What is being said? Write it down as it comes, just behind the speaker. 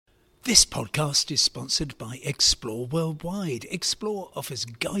This podcast is sponsored by Explore Worldwide. Explore offers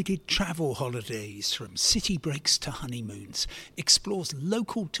guided travel holidays from city breaks to honeymoons. Explore's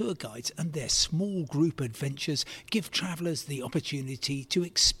local tour guides and their small group adventures give travellers the opportunity to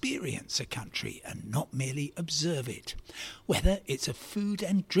experience a country and not merely observe it. Whether it's a food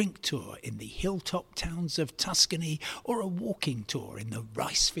and drink tour in the hilltop towns of Tuscany or a walking tour in the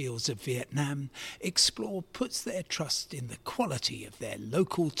rice fields of Vietnam, Explore puts their trust in the quality of their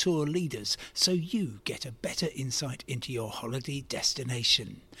local tour leaders so you get a better insight into your holiday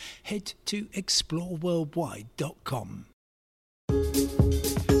destination. Head to exploreworldwide.com.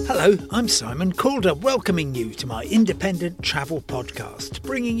 Hello, I'm Simon Calder, welcoming you to my independent travel podcast,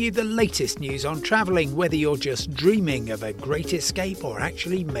 bringing you the latest news on travelling, whether you're just dreaming of a great escape or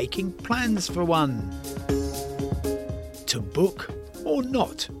actually making plans for one. To book or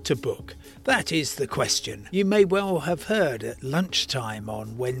not to book? That is the question. You may well have heard at lunchtime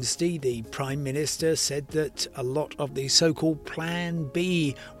on Wednesday, the Prime Minister said that a lot of the so-called Plan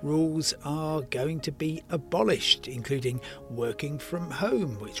B rules are going to be abolished, including working from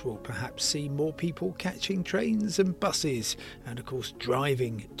home, which will perhaps see more people catching trains and buses, and of course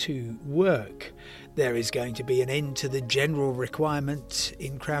driving to work. There is going to be an end to the general requirement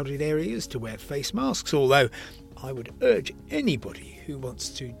in crowded areas to wear face masks, although I would urge anybody who wants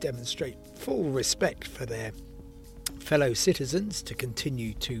to demonstrate full respect for their fellow citizens to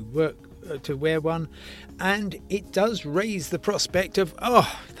continue to wear one. And it does raise the prospect of,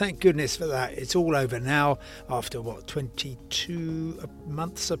 thank goodness for that, it's all over now after 22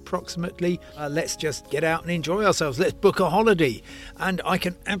 months approximately. Let's just get out and enjoy ourselves, let's book a holiday. And I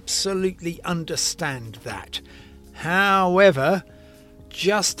can absolutely understand that. However,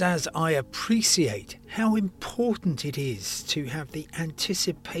 just as I appreciate how important it is to have the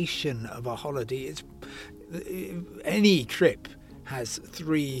anticipation of a holiday, any trip has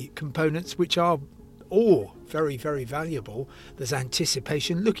three components which are all very, very valuable. There's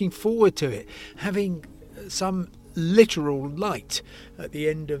anticipation, looking forward to it, having some literal light at the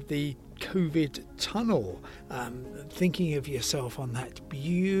end of the COVID tunnel, thinking of yourself on that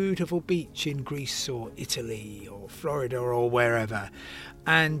beautiful beach in Greece or Italy or Florida or wherever,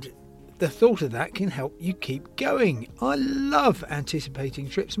 and the thought of that can help you keep going. I love anticipating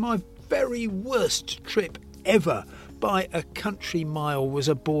trips. My very worst trip ever by a country mile was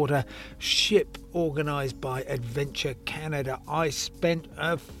aboard a ship organised by Adventure Canada. I spent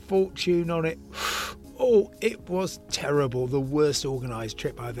a fortune on it. Oh, it was terrible, the worst organised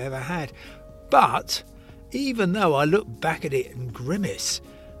trip I've ever had. But even though I look back at it and grimace,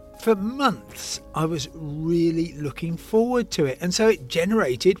 for months I was really looking forward to it. And so it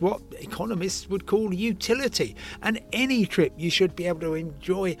generated what economists would call utility. And any trip you should be able to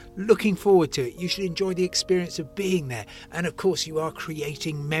enjoy looking forward to it. You should enjoy the experience of being there. And of course you are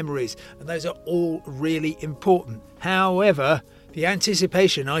creating memories. And those are all really important. However, the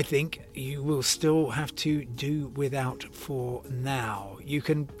anticipation, I think, you will still have to do without for now. You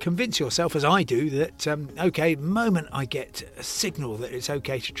can convince yourself, as I do, that, the moment I get a signal that it's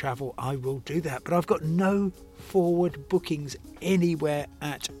okay to travel, I will do that. But I've got no forward bookings anywhere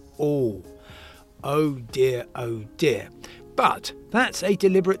at all. Oh dear, oh dear. But that's a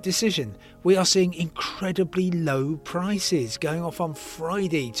deliberate decision. We are seeing incredibly low prices. Going off on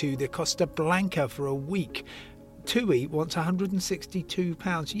Friday to the Costa Blanca for a week. TUI wants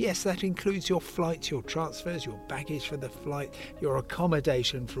 £162. Yes, that includes your flights, your transfers, your baggage for the flight, your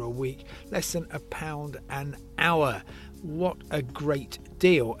accommodation for a week, less than £1 an hour. What a great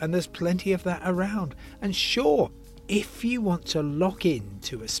deal. And there's plenty of that around. And sure, if you want to lock in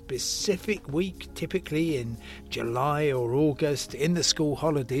to a specific week, typically in July or August in the school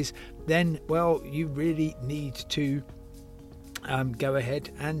holidays, then, well, you really need to go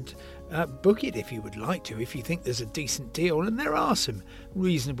ahead and book it if you would like to, if you think there's a decent deal. And there are some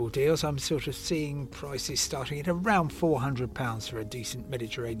reasonable deals. I'm sort of seeing prices starting at around £400 for a decent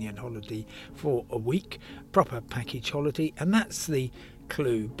Mediterranean holiday for a week, proper package holiday. And that's the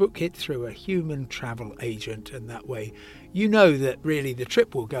clue. Book it through a human travel agent, and that way you know that really the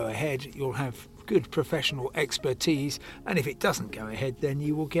trip will go ahead. You'll have good professional expertise, and if it doesn't go ahead, then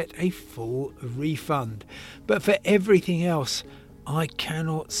you will get a full refund. But for everything else, I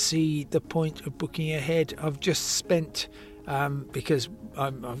cannot see the point of booking ahead. I've just spent, because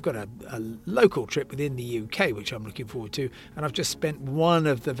I've got a local trip within the UK, which I'm looking forward to, and I've just spent one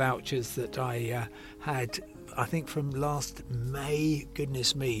of the vouchers that I had, I think from last May,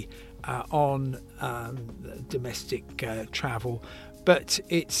 goodness me, on domestic travel. But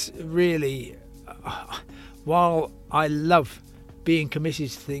it's really, while I love being committed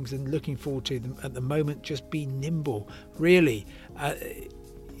to things and looking forward to them at the moment, just be nimble. Really,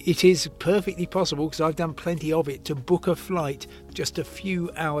 it is perfectly possible, because I've done plenty of it, to book a flight just a few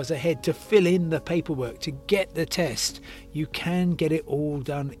hours ahead, to fill in the paperwork, to get the test. You can get it all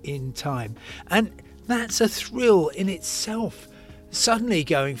done in time. And that's a thrill in itself. Suddenly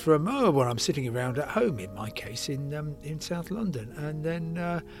going from, I'm sitting around at home, in my case, in South London, and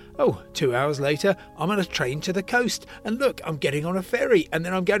then, 2 hours later, I'm on a train to the coast, and look, I'm getting on a ferry, and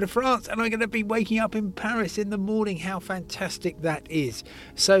then I'm going to France, and I'm going to be waking up in Paris in the morning. How fantastic that is.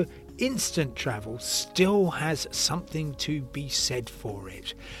 So instant travel still has something to be said for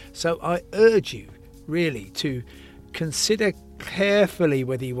it. So I urge you, really, to consider carefully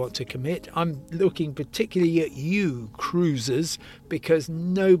whether you want to commit. I'm looking particularly at you cruisers, because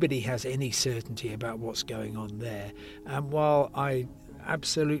nobody has any certainty about what's going on there. And while I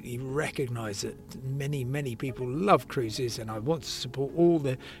absolutely recognise that many people love cruises, and I want to support all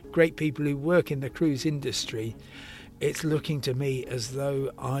the great people who work in the cruise industry, it's looking to me as though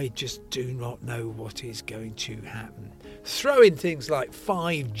I just do not know what is going to happen. Throw in things like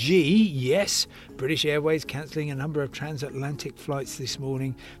 5G. Yes, British Airways cancelling a number of transatlantic flights this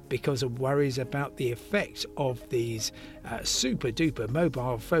morning because of worries about the effect of these super-duper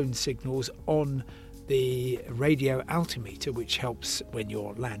mobile phone signals on the radio altimeter, which helps when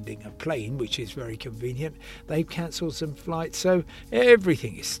you're landing a plane, which is very convenient. They've cancelled some flights, so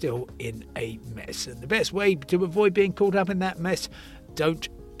everything is still in a mess. And the best way to avoid being caught up in that mess, don't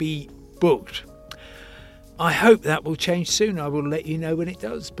be booked. I hope that will change soon. I will let you know when it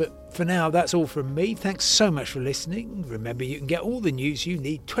does. But for now, that's all from me. Thanks so much for listening. Remember, you can get all the news you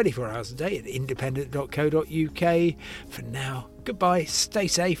need 24 hours a day at independent.co.uk. For now, goodbye, stay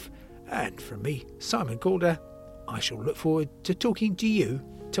safe. And from me, Simon Calder, I shall look forward to talking to you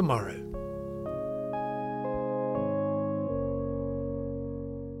tomorrow.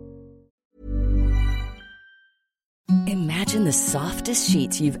 Imagine the softest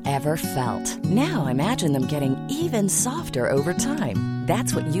sheets you've ever felt. Now imagine them getting even softer over time.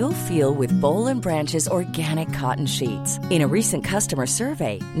 That's what you'll feel with Boll & Branch's organic cotton sheets. In a recent customer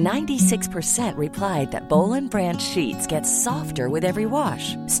survey, 96% replied that Boll & Branch sheets get softer with every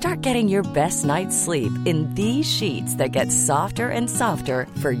wash. Start getting your best night's sleep in these sheets that get softer and softer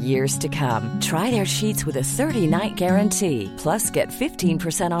for years to come. Try their sheets with a 30-night guarantee. Plus, get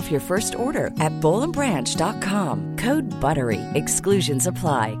 15% off your first order at bollandbranch.com. Code BUTTERY. Exclusions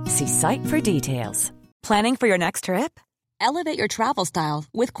apply. See site for details. Planning for your next trip? Elevate your travel style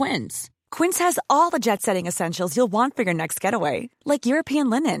with Quince. Quince has all the jet-setting essentials you'll want for your next getaway, like European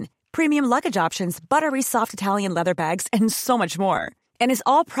linen, premium luggage options, buttery soft Italian leather bags, and so much more. And is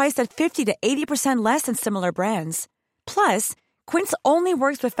all priced at 50 to 80% less than similar brands. Plus, Quince only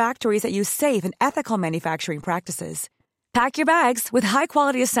works with factories that use safe and ethical manufacturing practices. Pack your bags with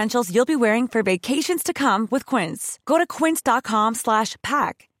high-quality essentials you'll be wearing for vacations to come with Quince. Go to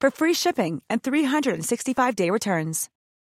quince.com/pack for free shipping and 365-day returns.